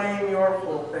proclaim your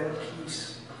hope and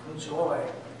peace and joy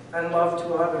and love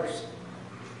to others.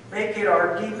 Make it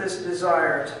our deepest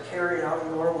desire to carry out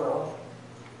your will.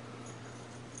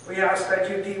 We ask that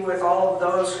you be with all of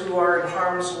those who are in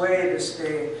harm's way this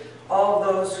day, all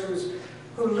of those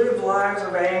who live lives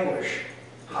of anguish,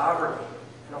 poverty,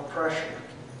 and oppression.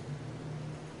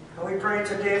 And we pray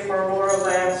today for Laura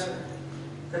Lancer,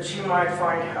 that she might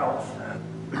find health.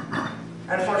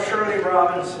 And for Shirley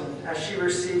Robinson, as she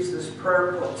receives this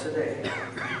prayer quilt today.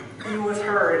 Be with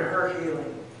her in her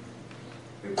healing.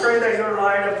 We pray that your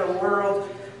light of the world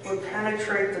would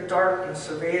penetrate the darkness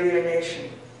of alienation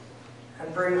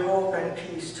and bring hope and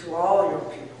peace to all your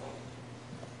people.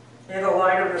 May the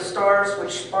light of the stars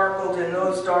which sparkled in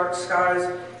those dark skies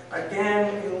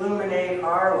again illuminate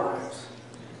our lives,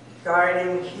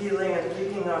 guiding, healing, and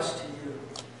leading us to you.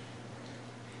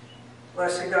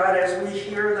 Blessed God, as we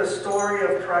hear the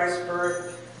story of Christ's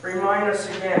birth, remind us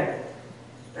again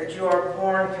that you are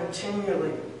born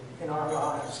continually in our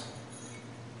lives.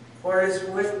 For it is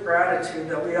with gratitude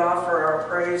that we offer our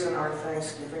praise and our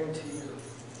thanksgiving to you.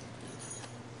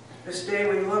 This day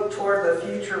we look toward the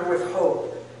future with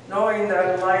hope, knowing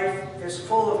that life is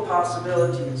full of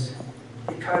possibilities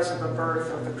because of the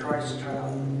birth of the Christ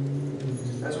child.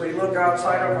 As we look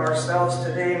outside of ourselves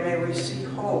today, may we see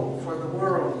hope for the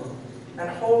world and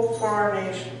hope for our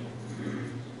nation.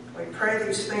 We pray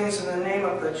these things in the name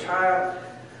of the child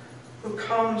who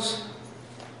comes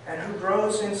and who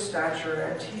grows in stature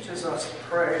and teaches us to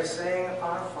pray, saying,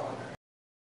 Our Father.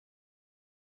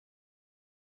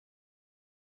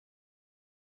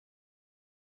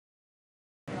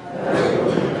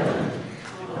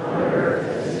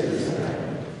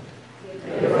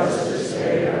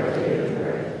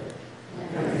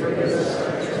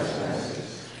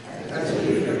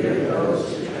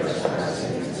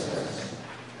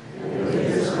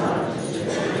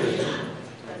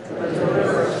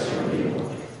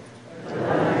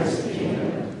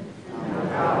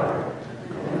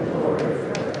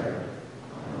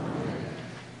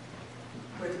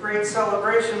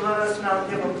 Celebration, let us now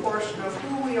give a portion of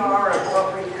who we are and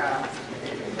what we have.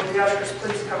 Will the ushers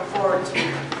please come forward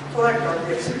to collect our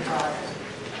gifts and tithes.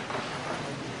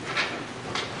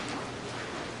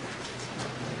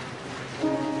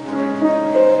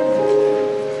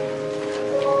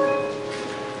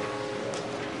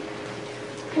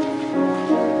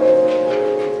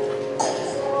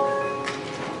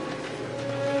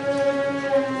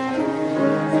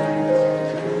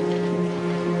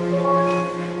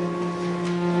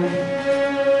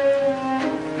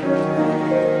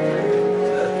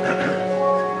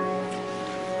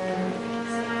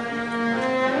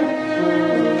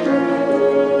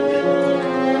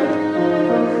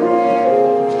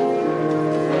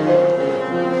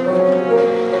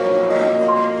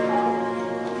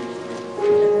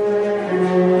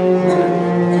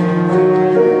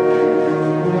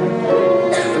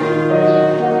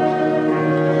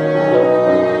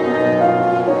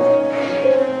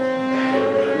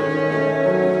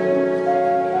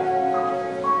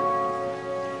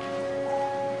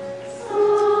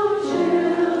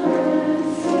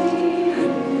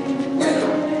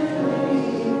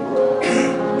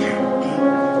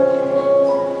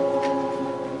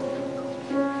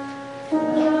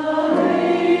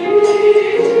 Jesus.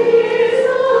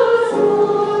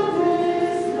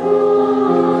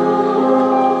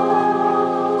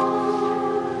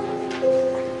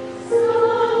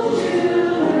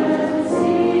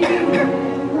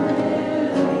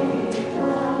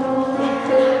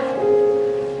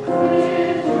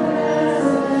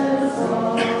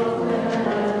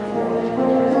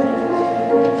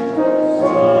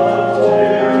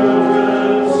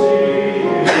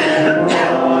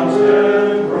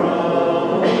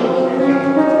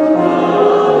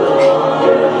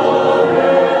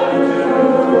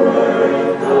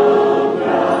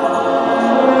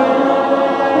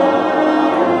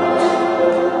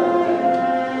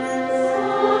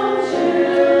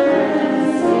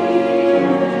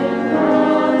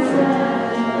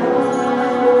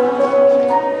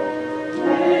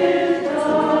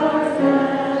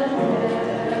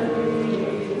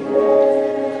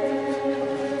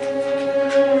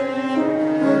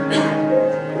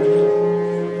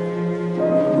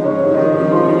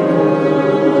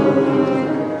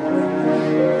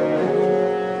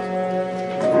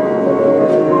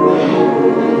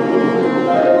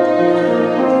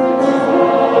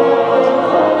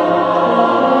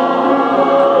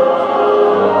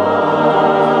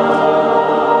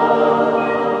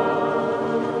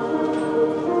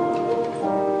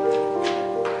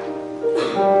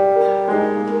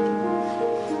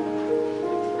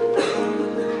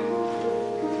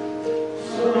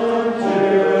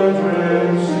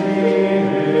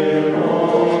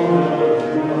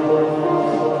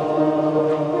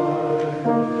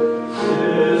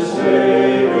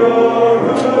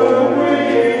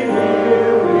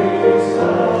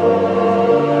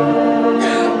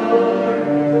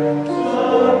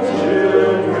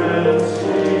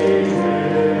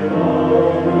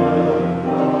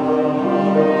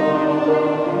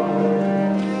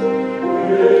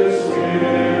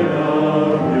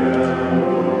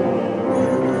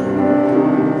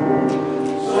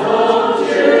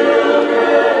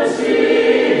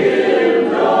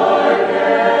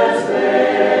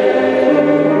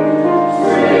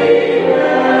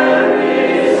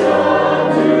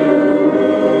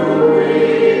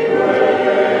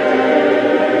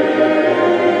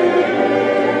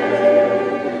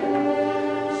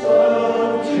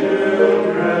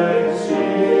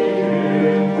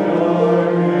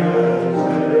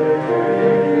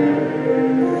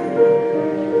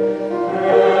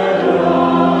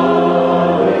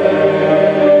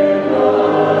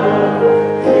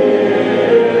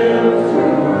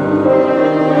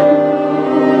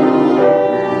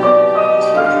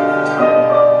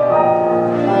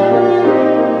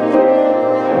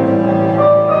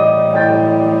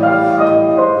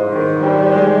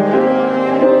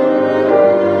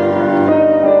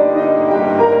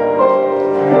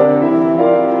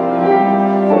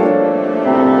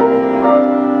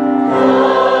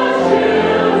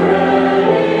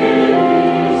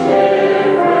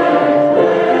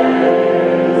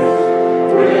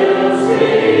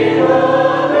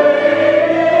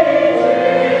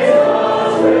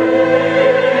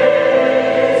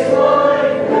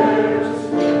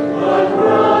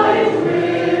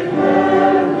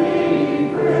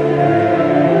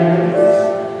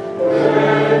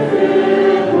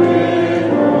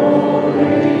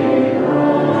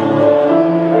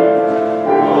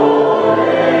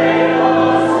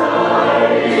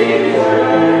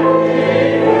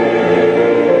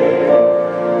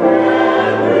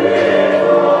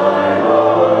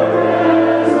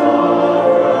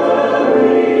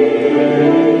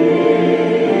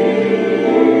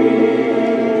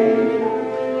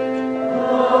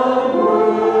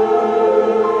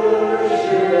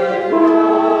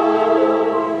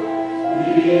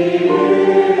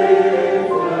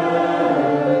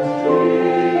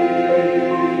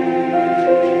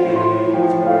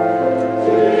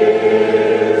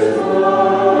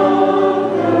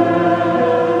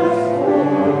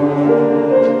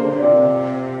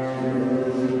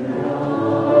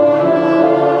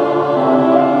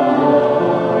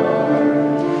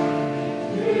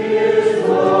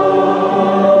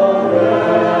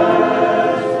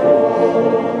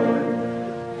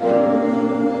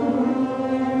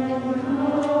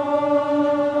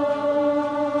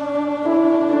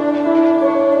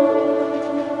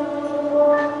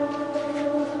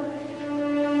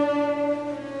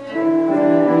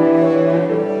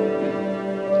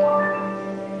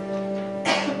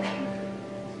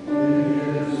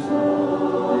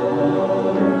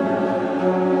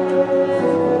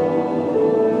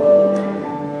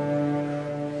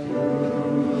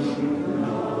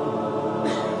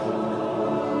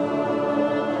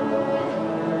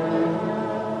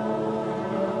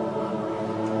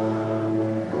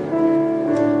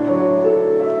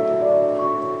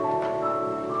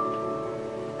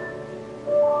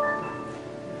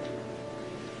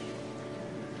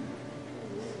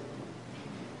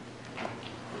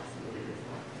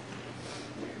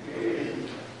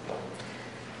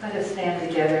 Let us stand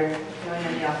together, join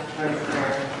in the offertory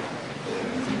prayer.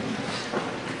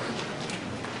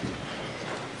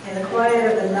 In the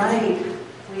quiet of the night,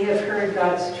 we have heard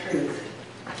God's truth.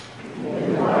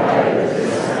 In the quiet of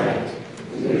this night,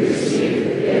 we receive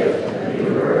the gift of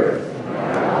your word in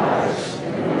our lives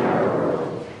and in our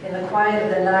world. In the quiet of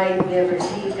the night, we have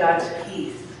received God's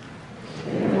peace.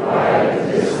 In the quiet of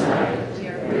this night,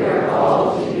 we are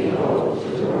called to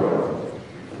behold the world.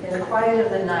 In the quiet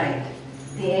of the night,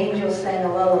 the angels sang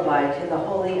a lullaby to the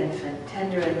holy infant,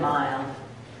 tender and mild.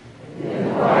 In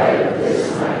the quiet of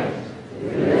this night, we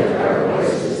lift our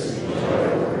voices in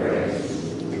joyful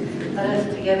praise. Let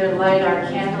us together light our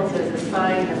candles as a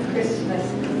sign of Christmas,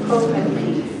 hope, and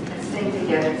peace, and sing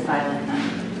together Silent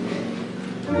Night.